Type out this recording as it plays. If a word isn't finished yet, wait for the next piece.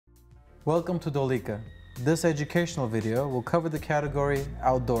Welcome to Dolika. This educational video will cover the category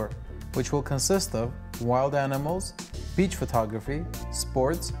Outdoor, which will consist of wild animals, beach photography,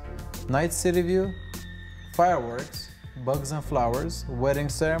 sports, night city view, fireworks, bugs and flowers, wedding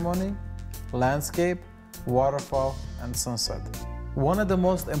ceremony, landscape, waterfall, and sunset. One of the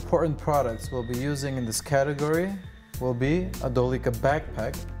most important products we'll be using in this category will be a Dolika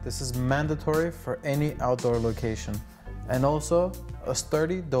backpack. This is mandatory for any outdoor location. And also a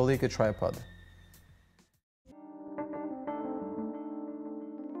sturdy Dolika tripod.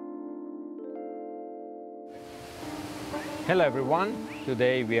 Hello everyone,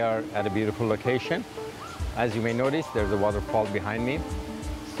 today we are at a beautiful location. As you may notice, there's a waterfall behind me.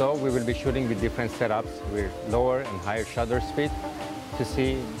 So we will be shooting with different setups with lower and higher shutter speed to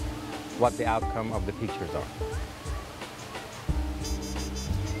see what the outcome of the pictures are.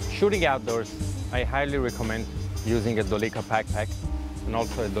 Shooting outdoors, I highly recommend using a Dolika backpack and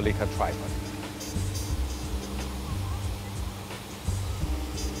also a Dolika tripod.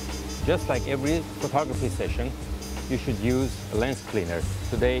 Just like every photography session, you should use a lens cleaner.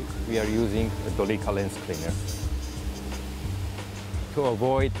 Today we are using a Dolika lens cleaner. To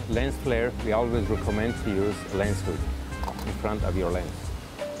avoid lens flare, we always recommend to use a lens hood in front of your lens.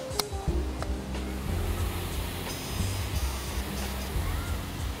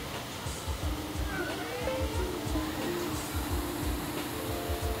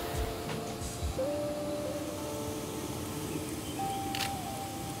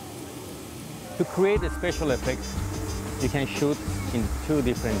 To create a special effect, you can shoot in two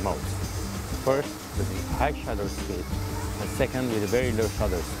different modes. First, with a high shutter speed, and second, with a very low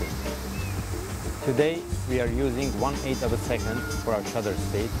shutter speed. Today, we are using 1/8 of a second for our shutter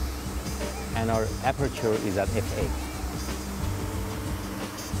speed, and our aperture is at f8.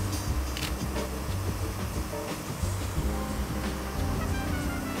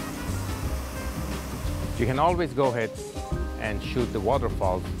 You can always go ahead and shoot the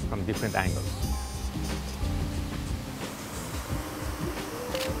waterfalls from different angles.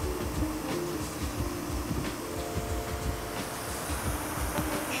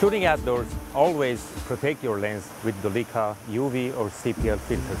 Shooting outdoors, always protect your lens with Dolika UV or CPL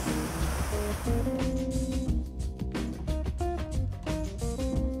filters.